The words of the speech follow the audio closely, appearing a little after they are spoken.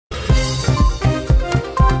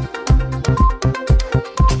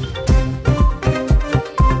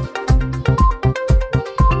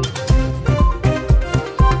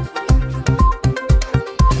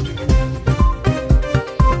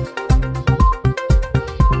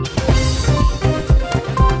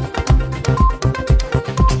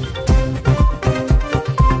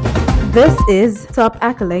This is Top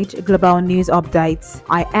Accolade Global News Updates.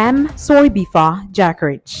 I am Soybifa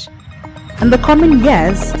Jackrich. In the coming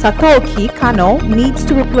years, Takeoki Kano needs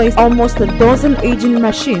to replace almost a dozen aging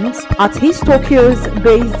machines at his Tokyo's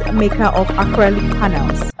based maker of acrylic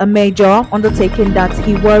panels, a major undertaking that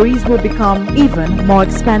he worries will become even more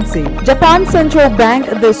expensive. Japan's central bank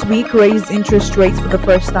this week raised interest rates for the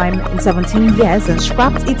first time in 17 years and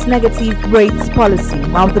scrapped its negative rates policy.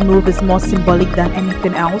 While the move is more symbolic than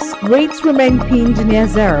anything else, rates remain pinned near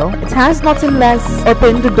zero. It has nothing less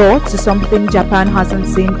opened the door to something Japan hasn't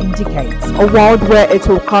seen in decades. A world where it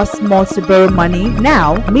will cost more to borrow money.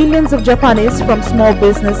 Now, millions of Japanese, from small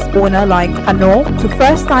business owner like Kano to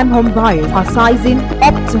first-time home buyers, are sizing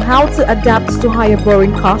up to how to adapt to higher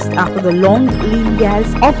borrowing costs after the long, lean years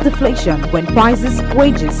of deflation, when prices,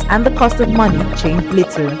 wages, and the cost of money change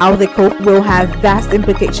little. How they cope will have vast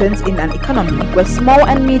implications in an economy where small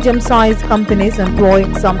and medium-sized companies employ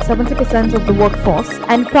some 70% of the workforce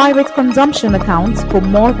and private consumption accounts for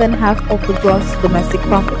more than half of the gross domestic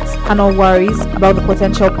profits. Kano worries about the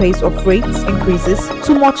potential pace of rates increases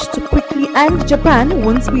too much too quickly and Japan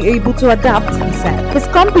won't be able to adapt, he said. His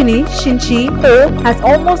company, Shinchi Ho, has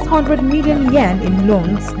almost 100 million yen in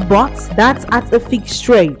loans, but that's at a fixed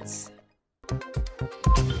rate.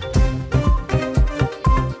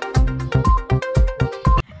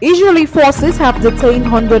 Israeli forces have detained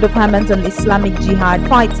hundreds of Hamas and Islamic Jihad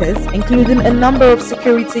fighters, including a number of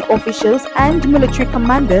security officials and military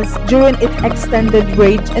commanders, during its extended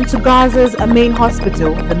raid into Gaza's main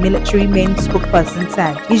hospital, the military main spokesperson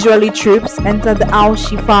said. Israeli troops entered the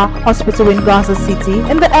Al-Shifa hospital in Gaza City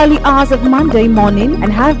in the early hours of Monday morning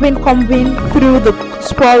and have been combing through the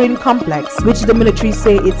sprawling complex, which the military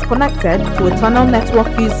say is connected to a tunnel network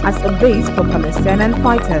used as a base for Palestinian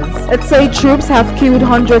fighters. It said troops have killed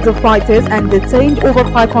hundreds of fighters and detained over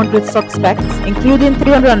 500 suspects, including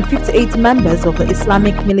 358 members of the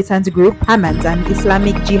Islamic militant group Hamas and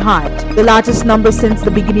Islamic Jihad, the largest number since the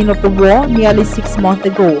beginning of the war nearly 6 months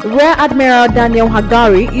ago. Rear Admiral Daniel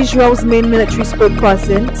Hagari, Israel's main military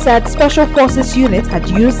spokesperson, said special forces units had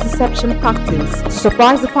used deception tactics to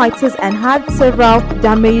surprise the fighters and had several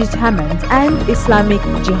damaged Hamas and Islamic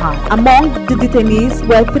Jihad. Among the detainees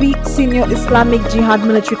were 3 senior Islamic Jihad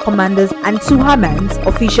military commanders and 2 Hamas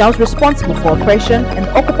officials responsible for operation in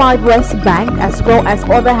the occupied West Bank, as well as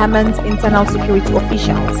other Hamas internal security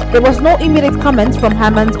officials. There was no immediate comment from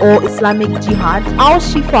Hamas or Islamic Jihad.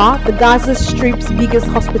 Al-Shifa, the Gaza Strip's biggest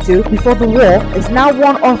hospital before the war, is now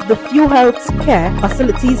one of the few health care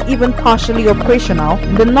facilities even partially operational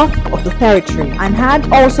in the north of the territory, and had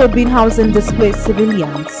also been housing displaced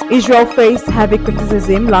civilians. Israel faced heavy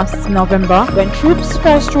criticism last November when troops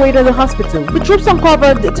first raided the hospital. The troops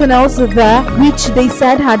uncovered the tunnels there, which they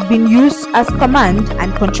said had been used as command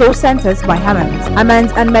and control centers by Hamas.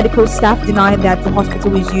 Hamas and medical staff denied that the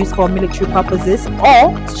hospital is used for military purposes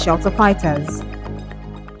or to shelter fighters.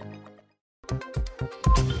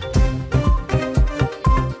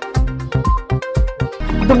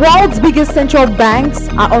 The world's biggest central banks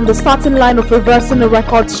are on the starting line of reversing a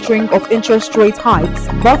record string of interest rate hikes,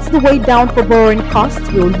 but the way down for borrowing costs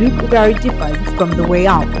will look very different from the way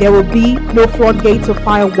out. There will be no floodgates of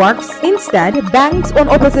fireworks. Instead, banks on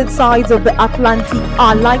opposite sides of the Atlantic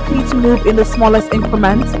are likely to move in the smallest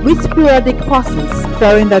increments with periodic pauses,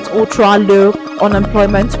 fearing that ultra-low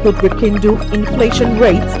unemployment could rekindle inflation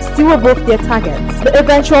rates still above their targets. The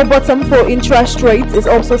eventual bottom for interest rates is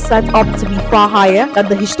also set up to be far higher than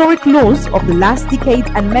the historic lows of the last decade,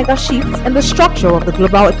 and mega shifts in the structure of the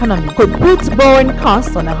global economy could put borrowing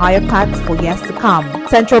costs on a higher path for years to come.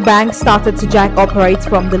 Central banks started to jack up rates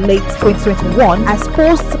from the late 2021 as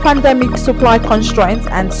post-pandemic supply constraints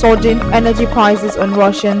and surging energy prices on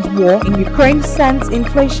Russia's war in Ukraine sent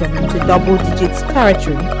inflation into double-digit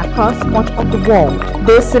territory across much of the world.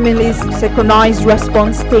 Those seemingly synchronized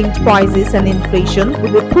response tamed prices and inflation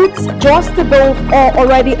will be put just above or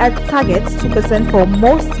already at target 2% for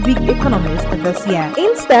most big economies this year.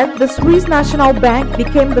 Instead, the Swiss National Bank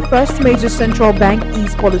became the first major central bank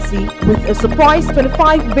ease policy with a surprise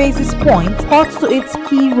 25 basis points cut to its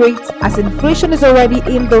key rate, as inflation is already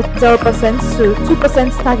in the 0% to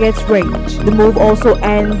 2% target range. The move also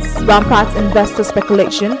ends rampant investor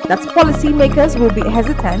speculation that policymakers will be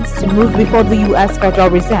hesitant to move before the US Federal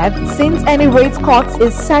Reserve, since any rate cut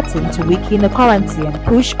is certain to weaken the currency and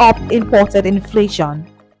push up imported inflation.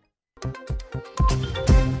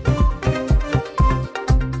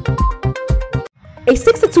 A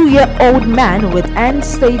 62-year-old man with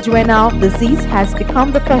end-stage renal disease has become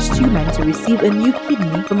become the first human to receive a new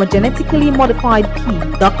kidney from a genetically modified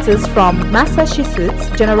pig, doctors from Massachusetts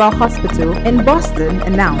General Hospital in Boston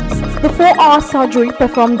announced. The 4-hour surgery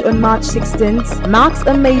performed on March 16th marks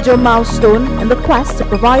a major milestone in the quest to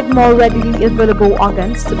provide more readily available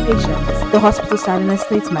organs to patients. The hospital said in a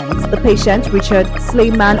statement. The patient, Richard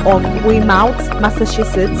Slayman of Weymouth,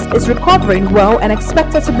 Massachusetts, is recovering well and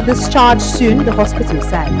expected to be discharged soon, the hospital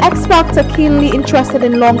said. Experts are keenly interested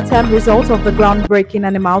in long-term results of the groundbreaking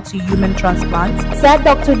animal-to-human transplant, said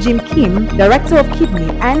Dr. Jim Kim, Director of Kidney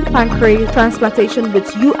and Pancreas Transplantation with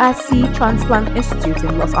USC Transplant Institute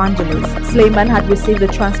in Los Angeles. Slayman had received a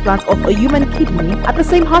transplant of a human kidney at the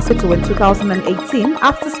same hospital in 2018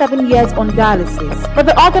 after 7 years on dialysis, but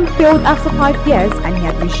the organ failed after 5 years and he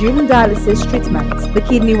had resumed dialysis treatment. The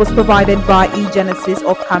kidney was provided by eGenesis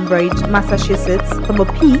of Cambridge, Massachusetts, from a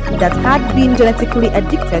pig that had been genetically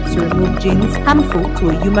addicted to remove genes harmful to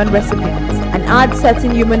a human recipient and add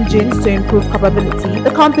certain human genes to improve capability.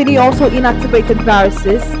 The company also inactivated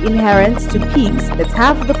viruses inherent to pigs that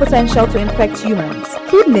have the potential to infect humans.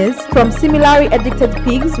 Kidneys from similarly addicted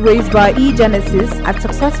pigs raised by eGenesis had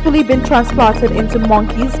successfully been transplanted into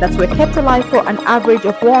monkeys that were kept alive for an average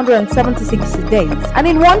of 476 days, and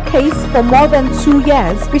in one case for more than 2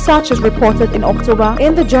 years, researchers reported in October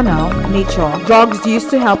in the journal Nature. Drugs used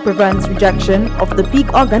to help prevent rejection of the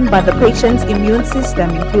pig organ by the patient's immune system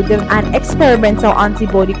included an experimental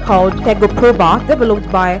antibody called tegoprubart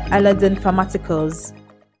developed by Aladdin Pharmaceuticals.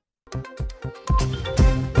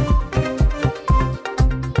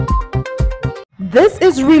 This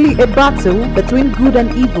is really a battle between good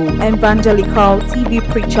and evil, evangelical TV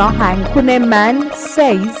preacher Hank Kunneman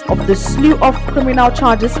says of the slew of criminal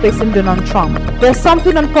charges facing Donald Trump. There's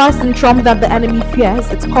something on President Trump that the enemy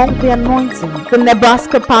fears. It's called the anointing. The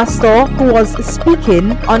Nebraska pastor who was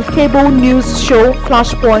speaking on cable news show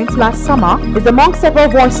Flashpoint last summer is among several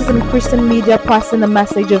voices in Christian media pressing a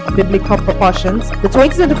message of biblical proportions. The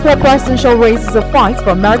 2024 presidential race is a fight for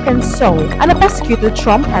American soul, and a persecuted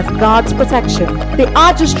Trump has God's protection. They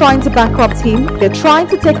are just trying to bankrupt him. They're trying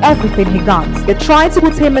to take everything he got. They're trying to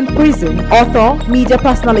put him in prison. Author, media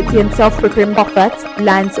personality, and self-proclaimed prophet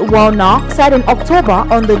Lance Wallner said in October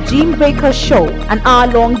on the Jim Baker Show, an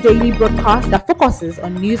hour-long daily broadcast that focuses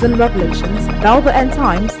on news and revelations about the end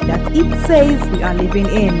times that it says we are living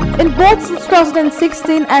in. In both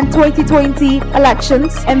 2016 and 2020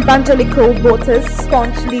 elections, evangelical voters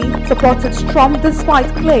staunchly supported Trump despite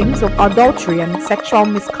claims of adultery and sexual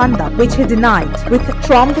misconduct, which he denied. With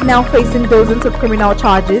Trump now facing dozens of criminal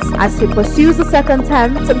charges as he pursues a second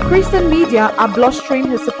term, some Christian media are blustering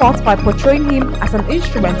his support by portraying him as an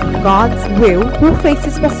instrument of God's will who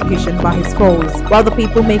faces persecution by his foes. While the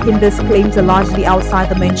people making these claims are largely outside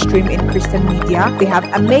the mainstream in Christian media, they have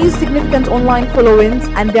amassed significant online followings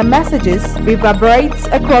and their messages reverberate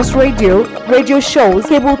across radio shows,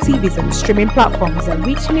 cable TVs, and streaming platforms that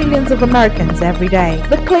reach millions of Americans every day.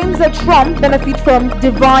 The claims that Trump benefits from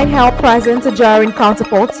divine help present jarring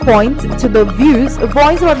counterparts point to the views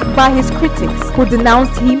voiced by his critics who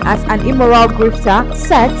denounced him as an immoral grifter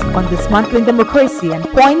set on dismantling democracy and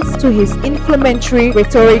points to his inflammatory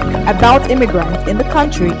rhetoric about immigrants in the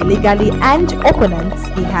country illegally and opponents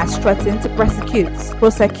he has threatened to prosecute.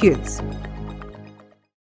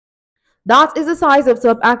 That is the size of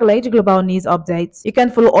top accolade global news updates. You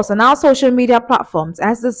can follow us on our social media platforms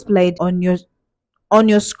as displayed on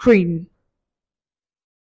your screen.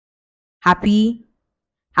 Happy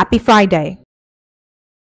Friday.